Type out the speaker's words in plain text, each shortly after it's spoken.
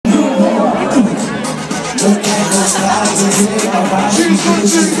Look at those thighs and dig my body.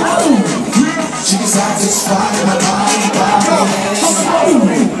 She can satisfy my body. Come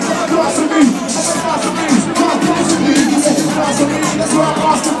across to me, that's where I'm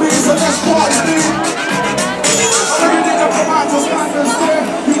lost to be, so let's party. Everything up from my just understand.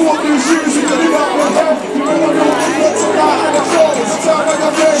 You walk in the shoes, you can up your head. You better know what's around and the shoulders. It's time like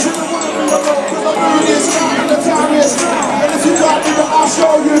a man, you don't want to be alone. Cause I know it is now and the time is now. And if you got me, then I'll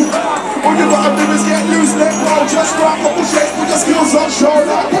show you. All you gotta do is get loose, let go. Just grab a couple shakes, put your skills on show.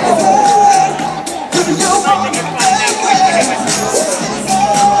 Like,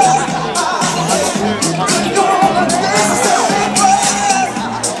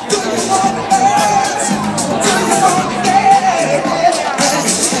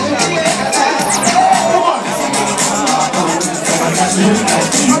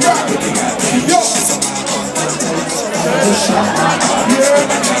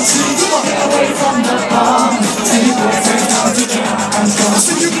 I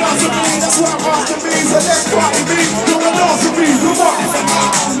see you close to me, that's why I'm lost to me, so let's party me.